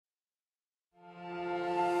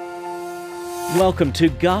Welcome to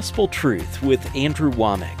Gospel Truth with Andrew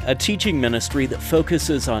Womack, a teaching ministry that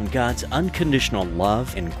focuses on God's unconditional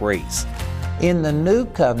love and grace. In the new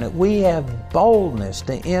covenant, we have boldness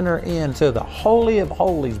to enter into the Holy of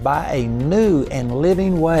Holies by a new and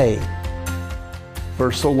living way.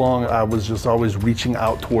 For so long, I was just always reaching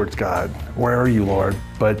out towards God. Where are you, Lord?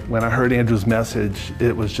 But when I heard Andrew's message,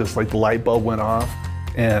 it was just like the light bulb went off,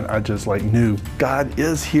 and I just knew God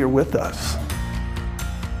is here with us.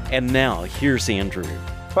 And now, here's Andrew.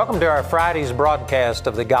 Welcome to our Friday's broadcast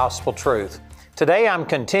of the Gospel Truth. Today I'm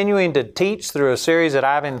continuing to teach through a series that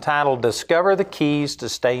I've entitled Discover the Keys to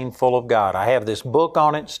Staying Full of God. I have this book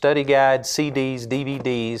on it, study guides, CDs,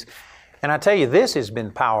 DVDs, and I tell you, this has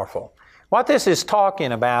been powerful. What this is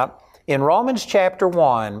talking about, in Romans chapter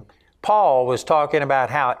 1, Paul was talking about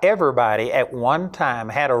how everybody at one time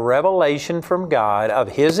had a revelation from God of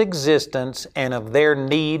His existence and of their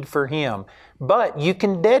need for Him. But you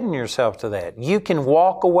can deaden yourself to that. You can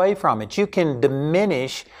walk away from it. You can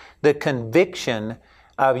diminish the conviction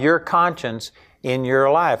of your conscience in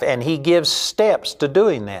your life. And he gives steps to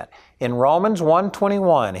doing that. In Romans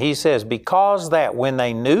 1:21, he says, because that when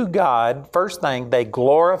they knew God, first thing, they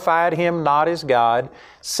glorified Him not as God.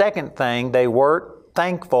 Second thing, they weren't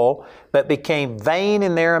thankful, but became vain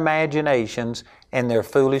in their imaginations, and their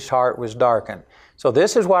foolish heart was darkened. So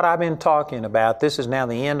this is what I've been talking about. This is now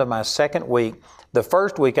the end of my second week. The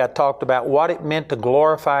first week I talked about what it meant to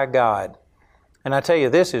glorify God. And I tell you,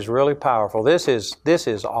 this is really powerful. This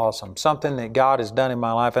is awesome. Something that God has done in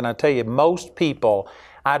my life. And I tell you, most people,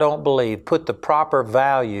 I don't believe, put the proper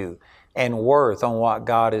value and worth on what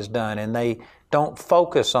God has done. And they don't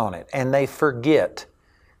focus on it. And they forget.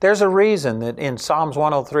 There's a reason that in Psalms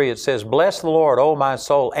 103 it says, bless the Lord, O my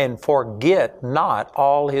soul, and forget not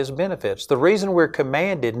all His benefits. The reason we're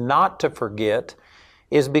commanded not to forget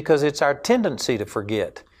is because it's our tendency to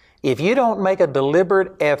forget. If you don't make a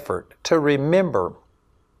deliberate effort to remember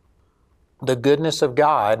the goodness of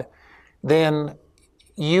God, then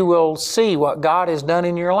you will see what God has done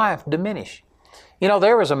in your life diminish. You know,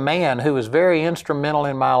 there was a man who was very instrumental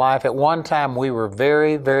in my life. At one time we were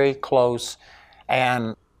very, very close,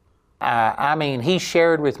 and he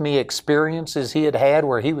shared with me experiences he had had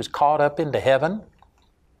where he was caught up into heaven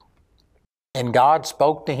and God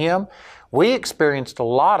spoke to him. We experienced a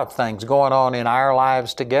lot of things going on in our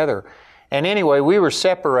lives together. And anyway, we were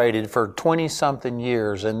separated for 20-something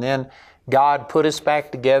years, and then God put us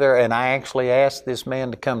back together, and I actually asked this man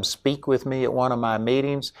to come speak with me at one of my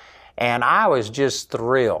meetings, and I was just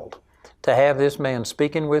thrilled to have this man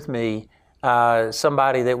speaking with me.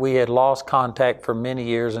 Somebody that we had lost contact for many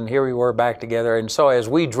years, and here we were back together. And so as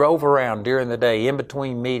we drove around during the day, in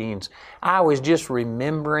between meetings, I was just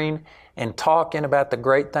remembering and talking about the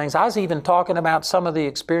great things. I was even talking about some of the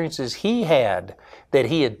experiences he had that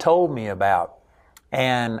he had told me about.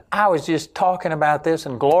 And I was just talking about this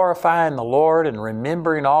and glorifying the Lord and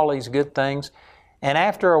remembering all these good things. And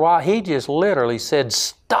after a while, he just literally said,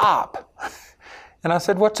 stop. And I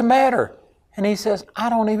said, what's the matter? And he says, I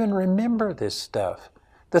don't even remember this stuff.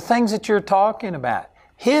 The things that you're talking about,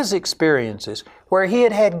 his experiences, where he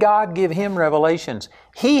had had God give him revelations,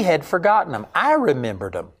 he had forgotten them. I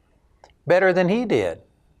remembered them better than he did.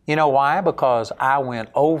 You know why? Because I went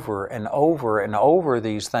over and over and over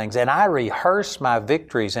these things, and I rehearse my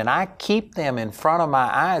victories, and I keep them in front of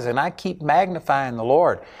my eyes, and I keep magnifying the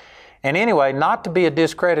Lord. And anyway, not to be a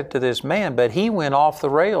discredit to this man, but he went off the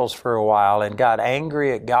rails for a while and got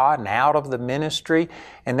angry at God and out of the ministry.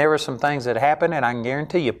 And there were some things that happened, and I can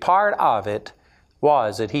guarantee you part of it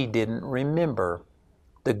was that he didn't remember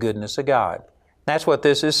the goodness of God. That's what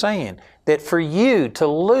this is saying, that for you to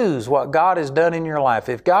lose what God has done in your life,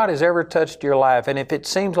 if God has ever touched your life, and if it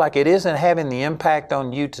seems like it isn't having the impact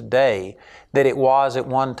on you today that it was at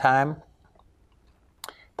one time,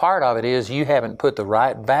 part of it is you haven't put the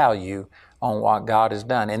right value on what God has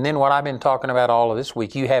done. And then what I've been talking about all of this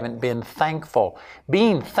week, you haven't been thankful.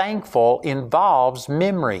 Being thankful involves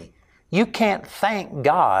memory. You can't thank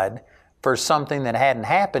God for something that hadn't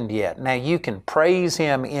happened yet. Now you can praise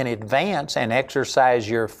Him in advance and exercise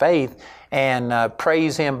your faith and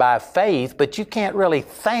praise Him by faith, but you can't really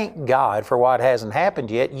thank God for what hasn't happened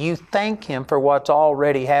yet. You thank Him for what's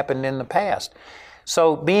already happened in the past.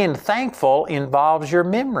 So being thankful involves your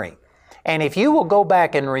memory. And if you will go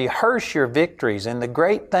back and rehearse your victories and the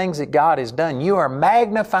great things that God has done, you are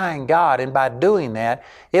magnifying God, and by doing that,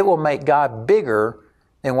 it will make God bigger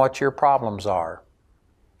than what your problems are.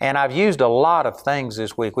 And I've used a lot of things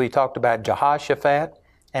this week. We talked about Jehoshaphat.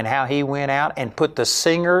 and how he went out and put the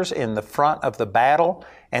singers in the front of the battle,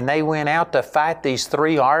 and they went out to fight these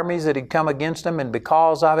three armies that had come against them, and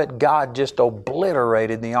because of it, God just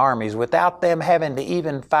obliterated the armies without them having to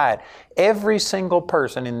even fight. Every single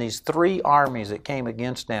person in these three armies that came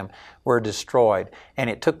against them were destroyed, and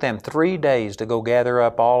it took them 3 days to go gather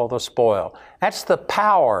up all of the spoil. That's the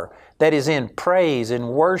power that is in praise and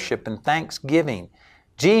worship and thanksgiving.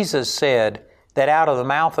 Jesus said that out of the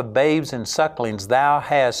mouth of babes and sucklings thou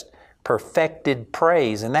hast perfected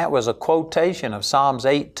praise. And that was a quotation of Psalms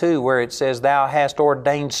 8:2, where it says, thou hast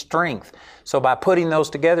ordained strength. So by putting those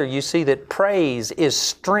together, you see that praise is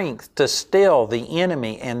strength to still the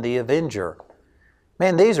enemy and the avenger.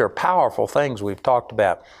 Man, these are powerful things we've talked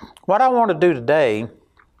about. What I want to do today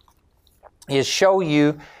is show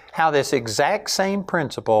you how this exact same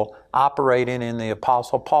principle operated in the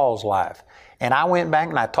Apostle Paul's life. And I went back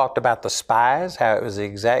and I talked about the spies, how it was the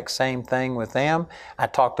exact same thing with them. I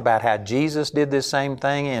talked about how Jesus did this same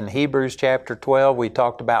thing in Hebrews chapter 12. We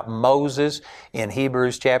talked about Moses in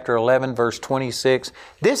Hebrews chapter 11, verse 26.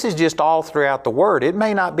 This is just all throughout the Word. It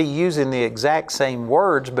may not be using the exact same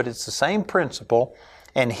words, but it's the same principle.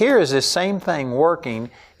 And here is this same thing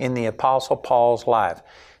working in the Apostle Paul's life.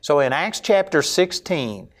 So in Acts chapter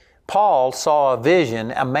 16, Paul saw a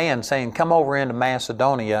vision, a man saying, come over into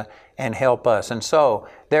Macedonia and help us. And so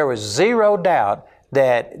there was zero doubt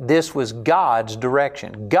that this was God's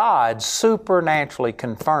direction. God supernaturally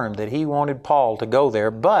confirmed that He wanted Paul to go there,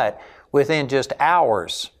 but within just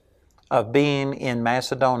hours of being in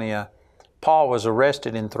Macedonia, Paul was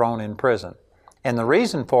arrested and thrown in prison. And the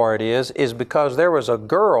reason for it is because there was a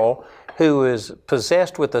girl who was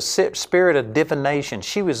possessed with a spirit of divination.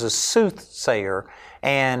 She was a soothsayer,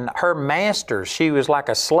 and her masters, she was like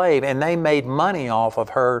a slave, and they made money off of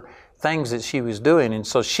her things that she was doing. And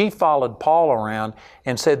so she followed Paul around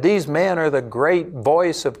and said, these men are the great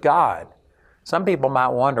voice of God. Some people might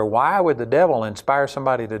wonder, why would the devil inspire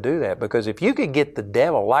somebody to do that? Because if you could get the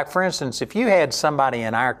devil, like for instance, if you had somebody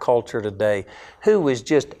in our culture today who was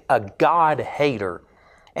just a God hater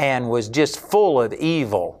and was just full of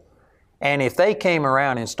evil, and if they came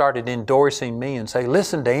around and started endorsing me and say,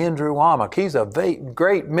 listen to Andrew Wommack, he's a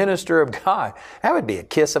great minister of God, that would be a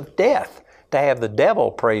kiss of death to have the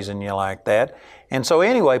devil praising you like that. And so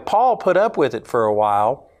anyway, Paul put up with it for a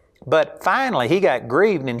while, but finally he got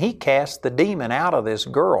grieved and he cast the demon out of this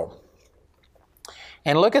girl.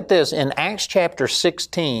 And look at this in Acts chapter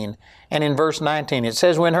 16 and in verse 19. It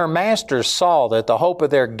says, when her masters saw that the hope of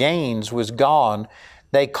their gains was gone,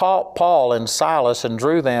 they caught Paul and Silas and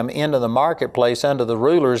drew them into the marketplace unto the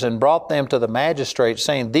rulers and brought them to the magistrates,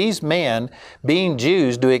 saying, these men, being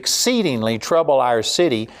Jews, do exceedingly trouble our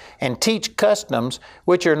city and teach customs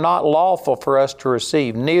which are not lawful for us to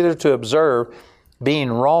receive, neither to observe,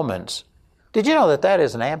 being Romans. Did you know that that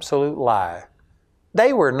is an absolute lie?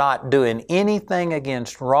 They were not doing anything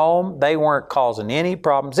against Rome. They weren't causing any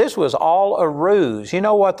problems. This was all a ruse. You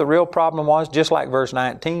know what the real problem was? Just like verse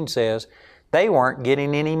 19 says, they weren't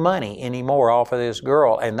getting any money anymore off of this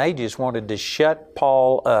girl, and they just wanted to shut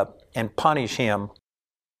Paul up and punish him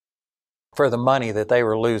for the money that they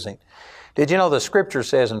were losing. Did you know the Scripture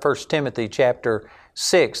says in 1 Timothy chapter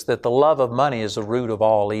 6 that the love of money is the root of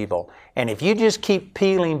all evil? And if you just keep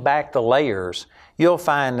peeling back the layers, you'll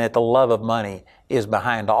find that the love of money is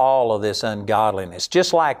behind all of this ungodliness.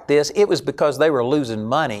 Just like this, it was because they were losing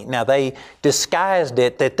money. Now they disguised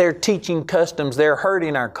it that they're teaching customs, they're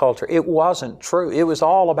hurting our culture. It wasn't true. It was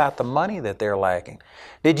all about the money that they're lacking.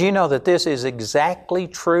 Did you know that this is exactly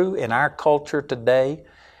true in our culture today?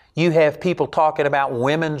 You have people talking about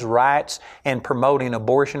women's rights and promoting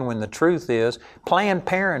abortion when the truth is Planned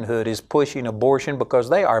Parenthood is pushing abortion because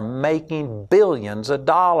they are making billions of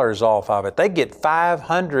dollars off of it. They get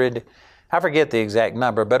I forget the exact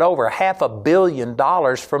number, but over $500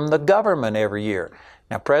 million from the government every year.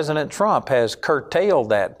 Now, President Trump has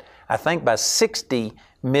curtailed that, I think, by $60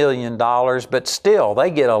 million, but still,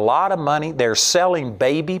 they get a lot of money. They're selling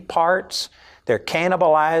baby parts. They're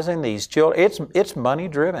cannibalizing these children. It's money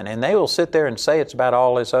driven, and they will sit there and say it's about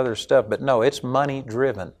all this other stuff, but no, it's money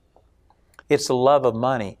driven. It's the love of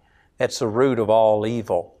money that's the root of all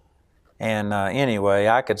evil. And anyway,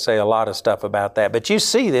 I could say a lot of stuff about that. But you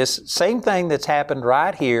see this same thing that's happened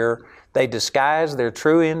right here. They disguise their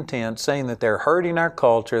true intent, saying that they're hurting our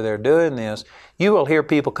culture, they're doing this. You will hear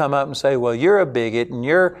people come up and say, well, you're a bigot and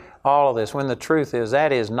you're all of this, when the truth is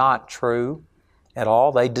that is not true at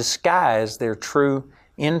all. They disguise their true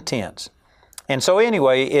intents. And so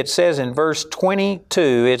anyway, it says in verse 22,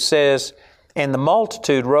 it says, and the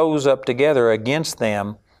multitude rose up together against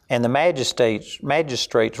them, and the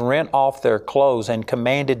magistrates rent off their clothes and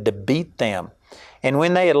commanded to beat them. And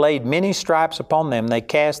when they had laid many stripes upon them, they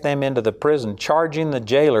cast them into the prison, charging the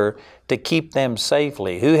jailer to keep them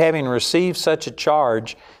safely, who, having received such a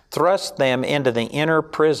charge, thrust them into the inner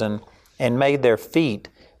prison and made their feet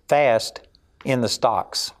fast in the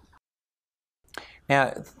stocks.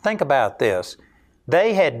 Now, think about this.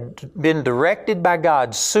 They had been directed by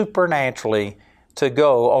God supernaturally to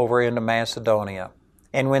go over into Macedonia.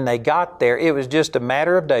 And when they got there, it was just a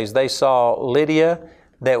matter of days. They saw Lydia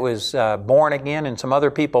that was born again and some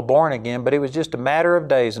other people born again, but it was just a matter of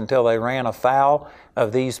days until they ran afoul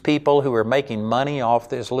of these people who were making money off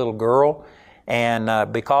this little girl.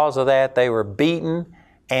 And because of that, they were beaten.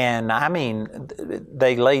 And I mean,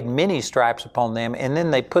 they laid many stripes upon them, and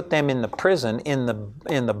then they put them in the prison, in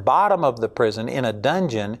the bottom of the prison, in a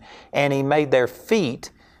dungeon, and He made their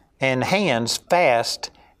feet and hands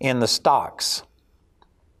fast in the stocks.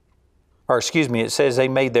 Or excuse me, it says they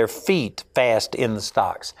made their feet fast in the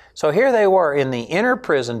stocks. So here they were in the inner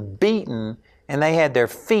prison, beaten, and they had their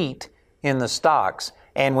feet in the stocks.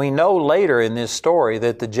 And we know later in this story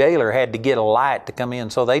that the jailer had to get a light to come in,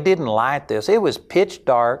 so they didn't light this. It was pitch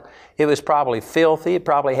dark. It was probably filthy. It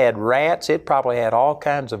probably had rats. It probably had all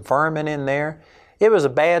kinds of vermin in there. It was a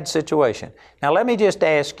bad situation. Now let me just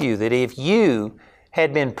ask you that if you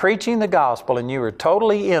had been preaching the gospel and you were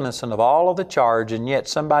totally innocent of all of the charge, and yet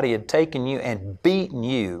somebody had taken you and beaten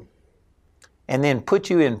you and then put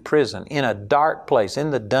you in prison, in a dark place,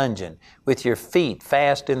 in the dungeon, with your feet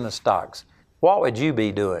fast in the stocks, what would you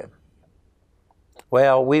be doing?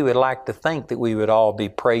 Well, we would like to think that we would all be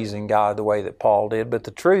praising God the way that Paul did, but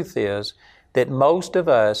the truth is that most of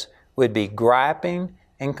us would be griping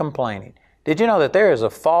and complaining. Did you know that there is a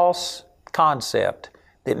false concept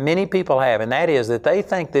that many people have, and that is that they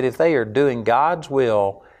think that if they are doing God's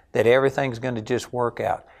will, that everything's going to just work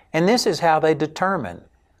out. And this is how they determine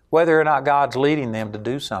whether or not God's leading them to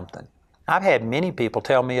do something. I've had many people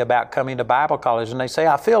tell me about coming to Bible college, and they say,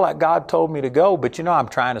 I feel like God told me to go, but you know, I'm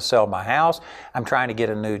trying to sell my house, I'm trying to get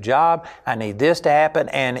a new job, I need this to happen,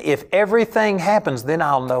 and if everything happens, then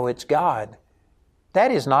I'll know it's God.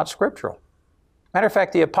 That is not scriptural. Matter of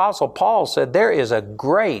fact, the Apostle Paul said, there is a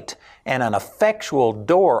great and an effectual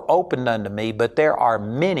door opened unto me, but there are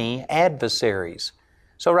many adversaries.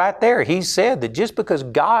 So right there, he said that just because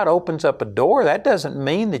God opens up a door, that doesn't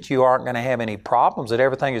mean that you aren't going to have any problems, that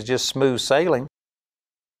everything is just smooth sailing.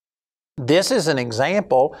 This is an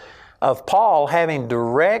example of Paul having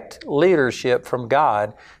direct leadership from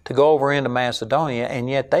God to go over into Macedonia, and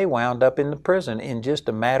yet they wound up in the prison in just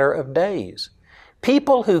a matter of days.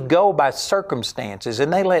 People who go by circumstances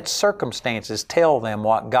and they let circumstances tell them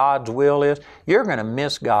what God's will is, you're going to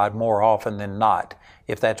miss God more often than not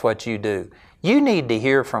if that's what you do. You need to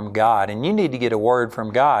hear from God, and you need to get a word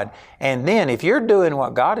from God. And then if you're doing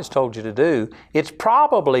what God has told you to do, it's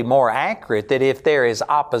probably more accurate that if there is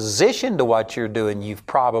opposition to what you're doing, you've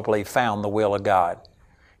probably found the will of God.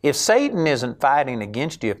 If Satan isn't fighting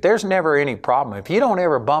against you, if there's never any problem, if you don't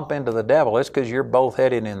ever bump into the devil, it's because you're both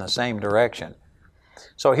headed in the same direction.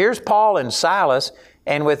 So here's Paul and Silas,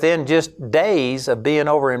 and within just days of being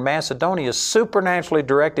over in Macedonia, supernaturally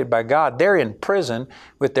directed by God, they're in prison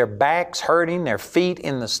with their backs hurting, their feet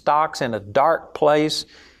in the stocks in a dark place,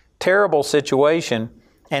 terrible situation.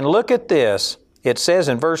 And look at this. It says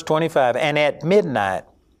in verse 25, and at midnight,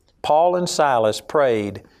 Paul and Silas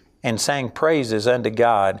prayed and sang praises unto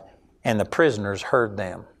God, and the prisoners heard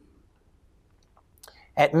them.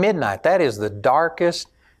 At midnight, that is the darkest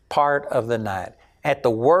part of the night. At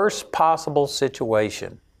the worst possible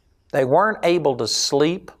situation. They weren't able to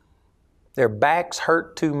sleep. Their backs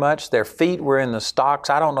hurt too much. Their feet were in the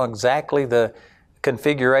stocks. I don't know exactly the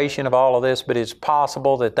configuration of all of this, but it's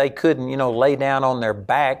possible that they couldn't, lay down on their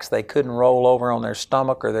backs. They couldn't roll over on their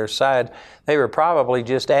stomach or their side. They were probably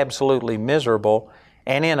just absolutely miserable.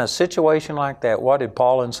 And in a situation like that, what did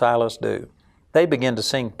Paul and Silas do? They began to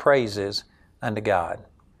sing praises unto God.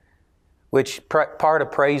 Which part of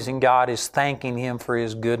praising God is thanking Him for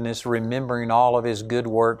His goodness, remembering all of His good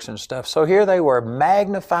works and stuff. So here they were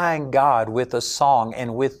magnifying God with a song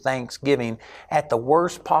and with thanksgiving at the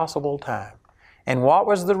worst possible time. And what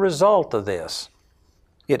was the result of this?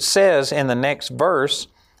 It says in the next verse,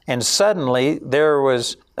 and suddenly there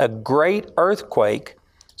was a great earthquake,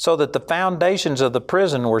 so that the foundations of the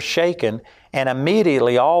prison were shaken, and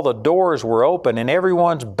immediately all the doors were open and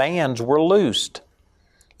everyone's bands were loosed.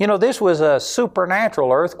 This was a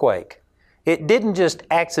supernatural earthquake. It didn't just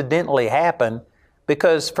accidentally happen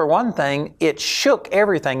because, for one thing, it shook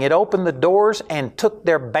everything. It opened the doors and took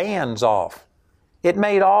their bands off. It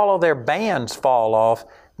made all of their bands fall off,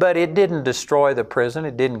 but it didn't destroy the prison.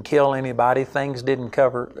 It didn't kill anybody. Things didn't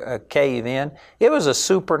cave in. It was a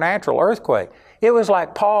supernatural earthquake. It was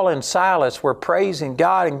like Paul and Silas were praising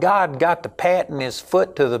God, and God got to patting His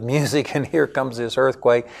foot to the music, and here comes this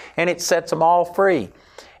earthquake, and it sets them all free.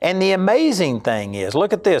 And the amazing thing is,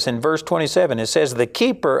 look at this in verse 27, it says, the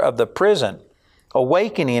keeper of the prison,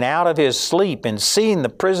 awakening out of his sleep and seeing the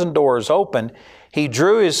prison doors open, he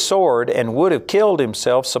drew his sword and would have killed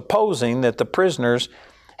himself, supposing that the prisoners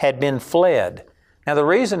had been fled. Now the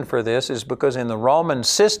reason for this is because in the Roman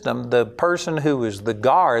system, the person who was the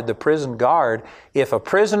guard, the prison guard, if a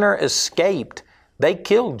prisoner escaped, they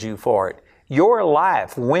killed you for it. Your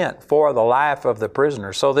life went for the life of the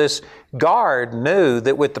prisoner. So this guard knew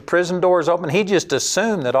that with the prison doors open, he just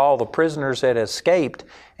assumed that all the prisoners had escaped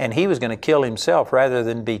and he was going to kill himself rather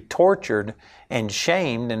than be tortured and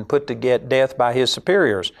shamed and put to get death by his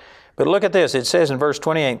superiors. But look at this. It says in verse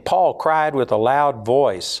 28, Paul cried with a loud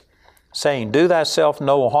voice, saying, do thyself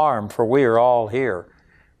no harm, for we are all here.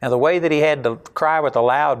 Now the way that he had to cry with a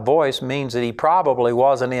loud voice means that he probably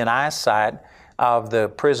wasn't in eyesight of the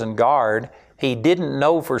prison guard. He didn't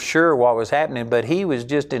know for sure what was happening, but he was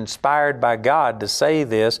just inspired by God to say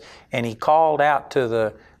this, and he called out to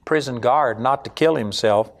the prison guard not to kill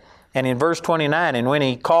himself. And in verse 29,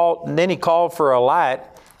 then he called for a light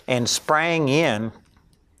and sprang in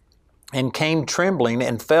and came trembling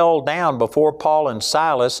and fell down before Paul and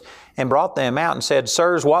Silas and brought them out and said,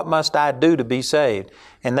 sirs, what must I do to be saved?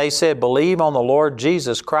 And they said, believe on the Lord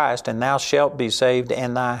Jesus Christ, and thou shalt be saved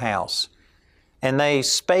and thy house. And they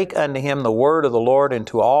spake unto him the word of the Lord and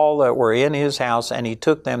to all that were in his house. And he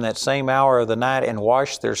took them that same hour of the night and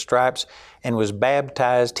washed their stripes and was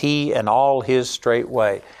baptized, he and all his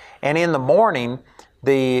straightway. And in the morning,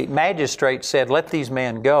 the magistrate said, let these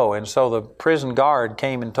men go. And so the prison guard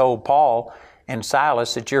came and told Paul and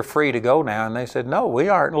Silas that you're free to go now. And they said, no, we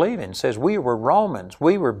aren't leaving. It says, we were Romans.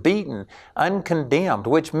 We were beaten, uncondemned,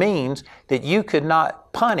 which means that you could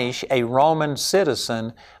not punish a Roman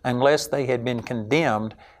citizen unless they had been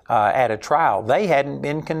condemned at a trial. They hadn't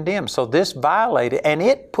been condemned. So this violated, and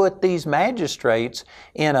it put these magistrates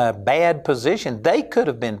in a bad position. They could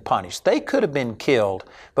have been punished. They could have been killed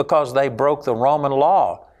because they broke the Roman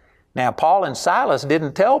law. Now, Paul and Silas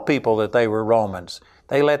didn't tell people that they were Romans.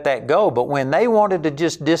 They let that go. But when they wanted to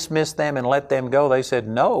just dismiss them and let them go, they said,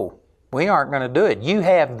 no, we aren't going to do it. You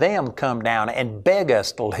have them come down and beg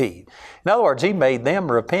us to leave. In other words, he made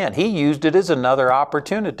them repent. He used it as another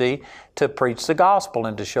opportunity to preach the gospel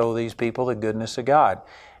and to show these people the goodness of God.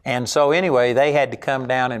 And so anyway, they had to come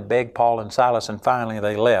down and beg Paul and Silas, and finally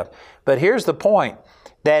they left. But here's the point,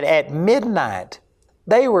 that at midnight,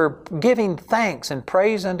 they were giving thanks and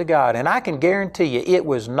praise unto God. And I can guarantee you, it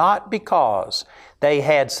was not because they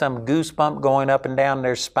had some goosebump going up and down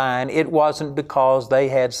their spine. It wasn't because they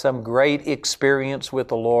had some great experience with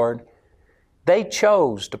the Lord. They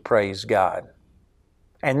chose to praise God.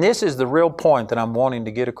 And this is the real point that I'm wanting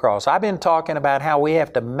to get across. I've been talking about how we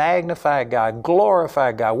have to magnify God,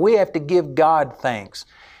 glorify God. We have to give God thanks.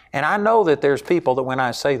 And I know that there's people that when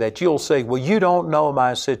I say that, you'll say, well, you don't know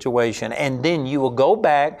my situation. And then you will go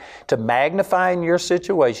back to magnifying your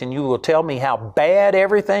situation. You will tell me how bad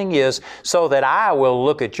everything is so that I will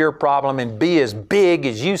look at your problem and be as big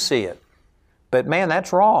as you see it. But man,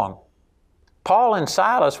 that's wrong. Paul and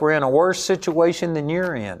Silas were in a worse situation than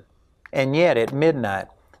you're in. And yet at midnight,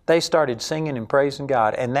 they started singing and praising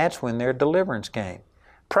God. And that's when their deliverance came.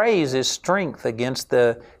 Praise is strength against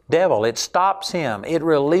the devil. It stops him. It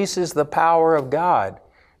releases the power of God.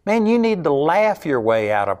 Man, you need to laugh your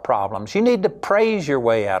way out of problems. You need to praise your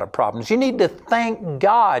way out of problems. You need to thank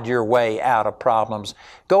God your way out of problems.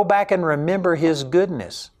 Go back and remember His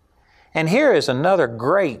goodness. And here is another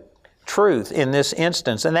great truth in this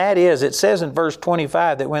instance, and that is, it says in verse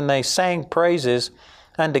 25 that when they sang praises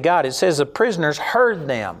unto God, it says the prisoners heard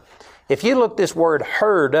them. If you look this word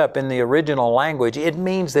heard up in the original language, it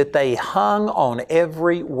means that they hung on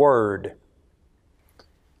every word.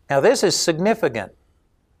 Now this is significant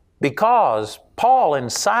because Paul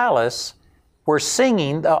and Silas were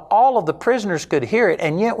singing, all of the prisoners could hear it,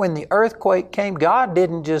 and yet when the earthquake came, God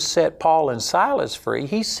didn't just set Paul and Silas free,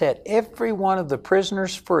 He set every one of the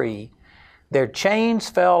prisoners free. Their chains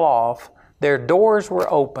fell off, their doors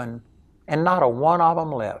were open, and not a one of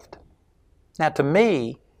them left. Now to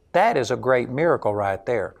me, that is a great miracle right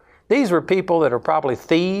there. These were people that are probably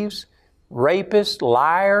thieves, rapists,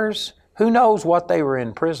 liars. Who knows what they were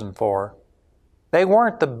in prison for? They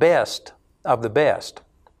weren't the best of the best.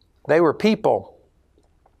 They were people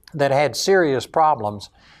that had serious problems,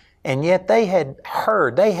 and yet they had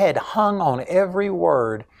hung on every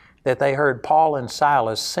word that they heard Paul and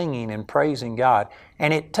Silas singing and praising God.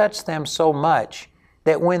 And it touched them so much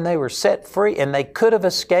that when they were set free and they could have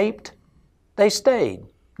escaped, they stayed.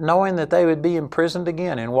 knowing that they would be imprisoned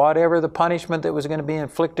again, and whatever the punishment that was going to be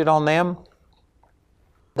inflicted on them,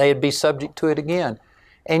 they'd be subject to it again.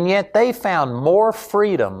 And yet they found more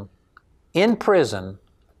freedom in prison,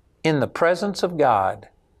 in the presence of God,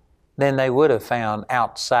 than they would have found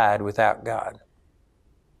outside without God.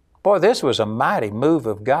 Boy, this was a mighty move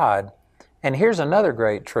of God. And here's another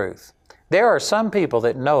great truth. There are some people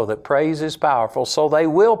that know that praise is powerful, so they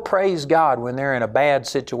will praise God when they're in a bad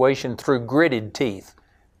situation through gritted teeth.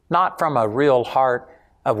 Not from a real heart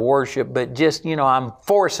of worship, but just, I'm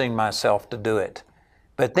forcing myself to do it.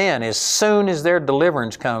 But then, as soon as their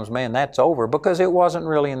deliverance comes, man, that's over, because it wasn't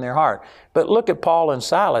really in their heart. But look at Paul and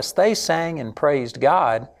Silas. They sang and praised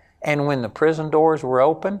God, and when the prison doors were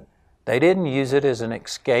open, they didn't use it as an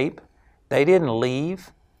escape. They didn't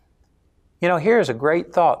leave. Here's a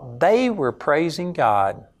great thought. They were praising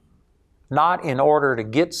God, not in order to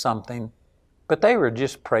get something, but they were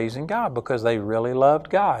just praising God because they really loved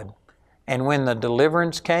God. And when the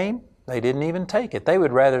deliverance came, they didn't even take it. They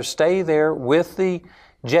would rather stay there with the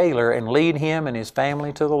jailer and lead him and his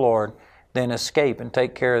family to the Lord than escape and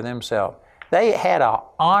take care of themselves. They had an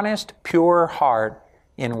honest, pure heart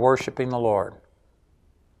in worshiping the Lord.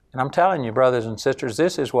 And I'm telling you, brothers and sisters,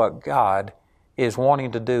 this is what God is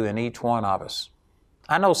wanting to do in each one of us.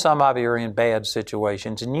 I know some of you are in bad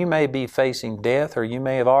situations, and you may be facing death, or you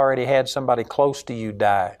may have already had somebody close to you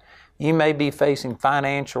die. You may be facing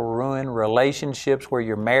financial ruin, relationships where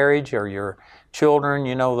your marriage or your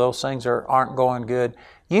children, those things aren't going good.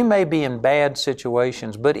 You may be in bad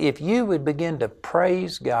situations, but if you would begin to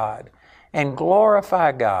praise God and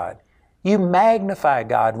glorify God, you magnify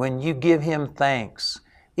God when you give Him thanks.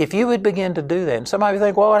 If you would begin to do that, and somebody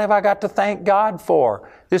think, well, what have I got to thank God for?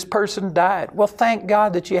 This person died. Well, thank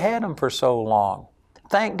God that you had them for so long.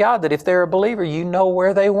 Thank God that if they're a believer, you know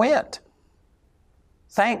where they went.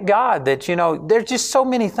 Thank God that, there's just so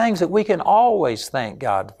many things that we can always thank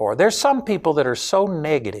God for. There's some people that are so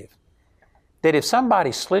negative that if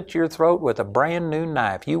somebody slit your throat with a brand new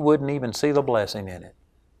knife, you wouldn't even see the blessing in it.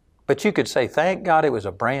 But you could say, thank God it was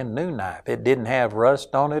a brand new knife. It didn't have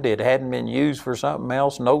rust on it. It hadn't been used for something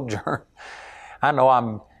else, no germ. I know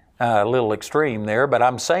I'm a little extreme there, but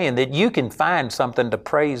I'm saying that you can find something to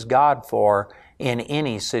praise God for in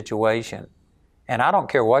any situation. And I don't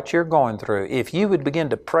care what you're going through. If you would begin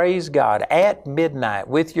to praise God at midnight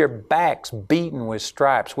with your backs beaten with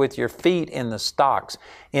stripes, with your feet in the stocks,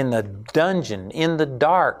 in the dungeon, in the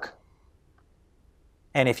dark,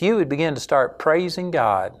 and if you would begin to start praising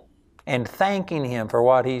God and thanking Him for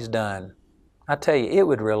what He's done, I tell you, it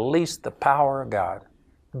would release the power of God.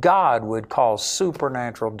 God would cause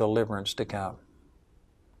supernatural deliverance to come.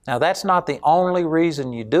 Now, that's not the only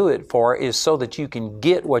reason you do it for, is so that you can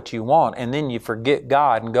get what you want, and then you forget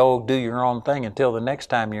God and go do your own thing until the next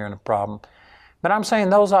time you're in a problem. But I'm saying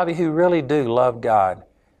those of you who really do love God,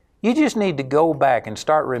 you just need to go back and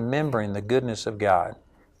start remembering the goodness of God.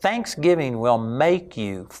 Thanksgiving will make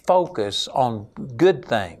you focus on good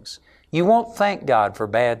things. You won't thank God for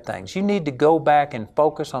bad things. You need to go back and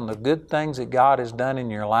focus on the good things that God has done in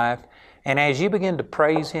your life. And as you begin to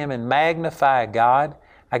praise Him and magnify God,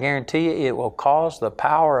 I guarantee you it will cause the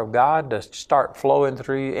power of God to start flowing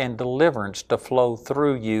through you and deliverance to flow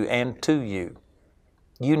through you and to you.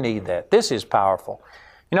 You need that. This is powerful.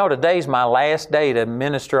 Today's my last day to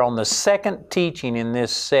minister on the second teaching in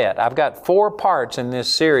this set. I've got 4 parts in this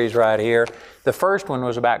series right here. The first one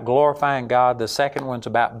was about glorifying God. The second one's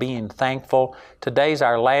about being thankful. Today's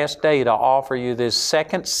our last day to offer you this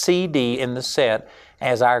second CD in the set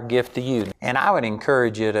as our gift to you. And I would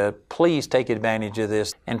encourage you to please take advantage of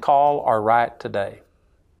this and call or write today.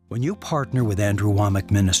 When you partner with Andrew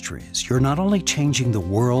Wommack Ministries, you're not only changing the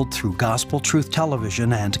world through Gospel Truth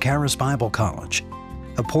Television and Charis Bible College.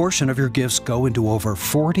 A portion of your gifts go into over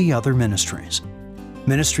 40 other ministries.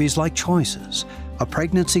 Ministries like Choices, a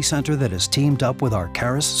pregnancy center that has teamed up with our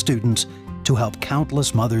Charis students to help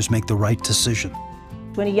countless mothers make the right decision.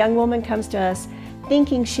 When a young woman comes to us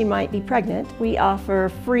thinking she might be pregnant, we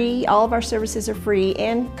offer free, all of our services are free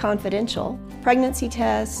and confidential, pregnancy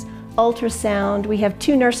tests, ultrasound. We have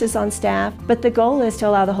 2 nurses on staff, but the goal is to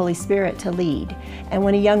allow the Holy Spirit to lead. And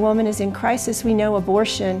when a young woman is in crisis, we know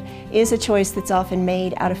abortion is a choice that's often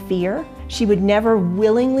made out of fear. She would never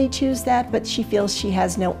willingly choose that, but she feels she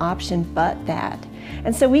has no option but that.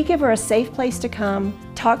 And so we give her a safe place to come,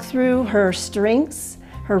 talk through her strengths,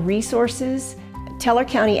 her resources. Teller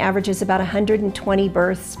County averages about 120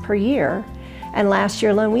 births per year. And last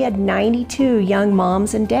year alone, we had 92 young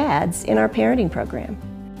moms and dads in our parenting program.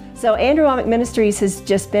 So Andrew Wommack Ministries has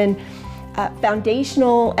just been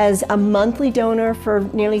foundational as a monthly donor for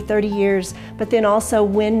nearly 30 years, but then also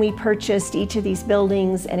when we purchased each of these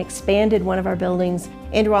buildings and expanded one of our buildings,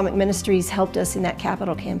 Andrew Wommack Ministries helped us in that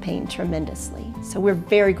capital campaign tremendously. So we're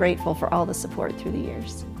very grateful for all the support through the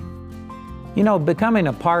years. You know, becoming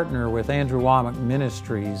a partner with Andrew Wommack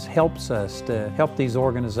Ministries helps us to help these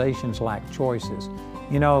organizations lack choices.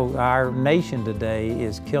 You know, our nation today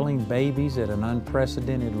is killing babies at an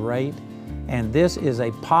unprecedented rate, and this is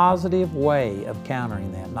a positive way of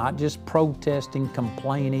countering that. Not just protesting,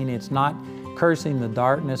 complaining, it's not cursing the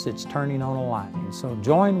darkness, it's turning on a light. And so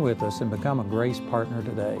join with us and become a grace partner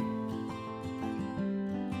today.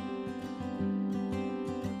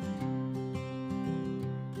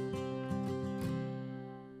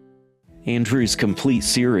 Andrew's complete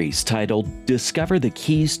series titled Discover the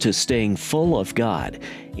Keys to Staying Full of God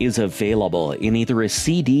is available in either a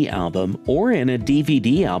CD album or in a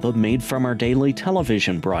DVD album made from our daily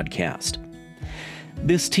television broadcast.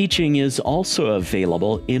 This teaching is also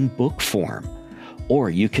available in book form,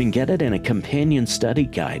 or you can get it in a companion study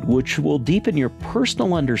guide which will deepen your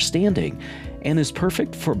personal understanding and is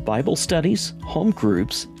perfect for Bible studies, home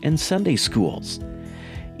groups, and Sunday schools.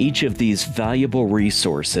 Each of these valuable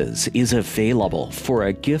resources is available for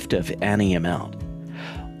a gift of any amount.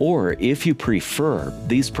 Or if you prefer,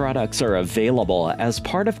 these products are available as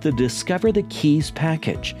part of the Discover the Keys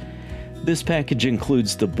package. This package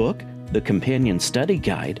includes the book, the companion study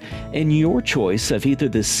guide, and your choice of either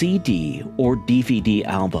the CD or DVD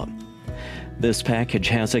album. This package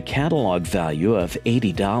has a catalog value of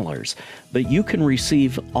 $80, but you can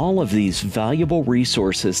receive all of these valuable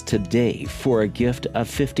resources today for a gift of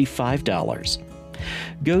 $55.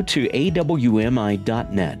 Go to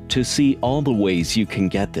awmi.net to see all the ways you can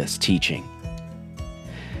get this teaching.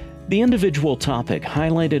 The individual topic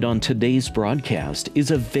highlighted on today's broadcast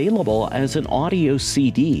is available as an audio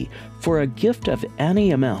CD for a gift of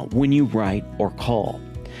any amount when you write or call.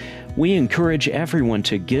 We encourage everyone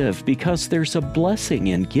to give because there's a blessing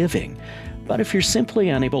in giving. But if you're simply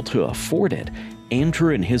unable to afford it,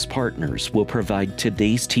 Andrew and his partners will provide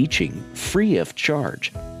today's teaching free of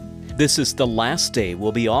charge. This is the last day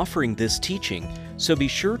we'll be offering this teaching, so be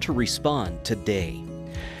sure to respond today.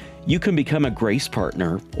 You can become a grace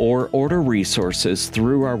partner or order resources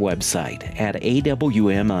through our website at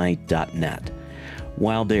awmi.net.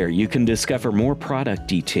 While there, you can discover more product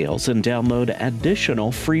details and download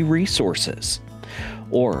additional free resources.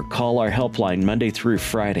 Or call our helpline Monday through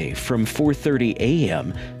Friday from 4:30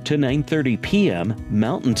 a.m. to 9:30 p.m.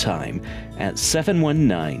 Mountain Time at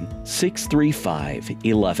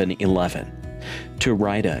 719-635-1111. To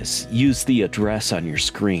write us, use the address on your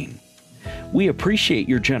screen. We appreciate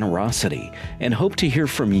your generosity and hope to hear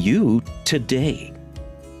from you today.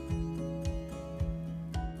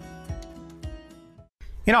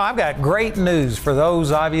 You know, I've got great news for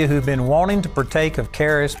those of you who've been wanting to partake of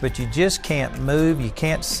Charis, but you just can't move, you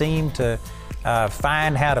can't seem to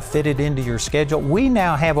find how to fit it into your schedule. We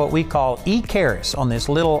now have what we call eCharis on this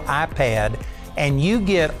little iPad, and you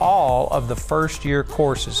get all of the first year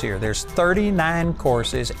courses here. There's 39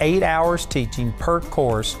 courses, 8 hours teaching per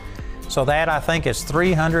course. So that, I think, is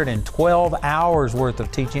 312 hours worth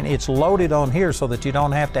of teaching. It's loaded on here so that you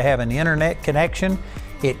don't have to have an internet connection.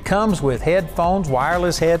 It comes with headphones,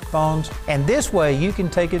 wireless headphones, and this way you can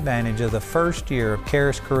take advantage of the first year of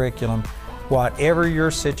Charis curriculum, whatever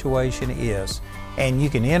your situation is. And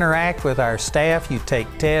you can interact with our staff, you take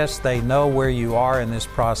tests, they know where you are in this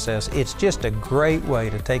process. It's just a great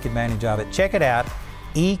way to take advantage of it. Check it out,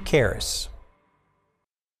 eCharis.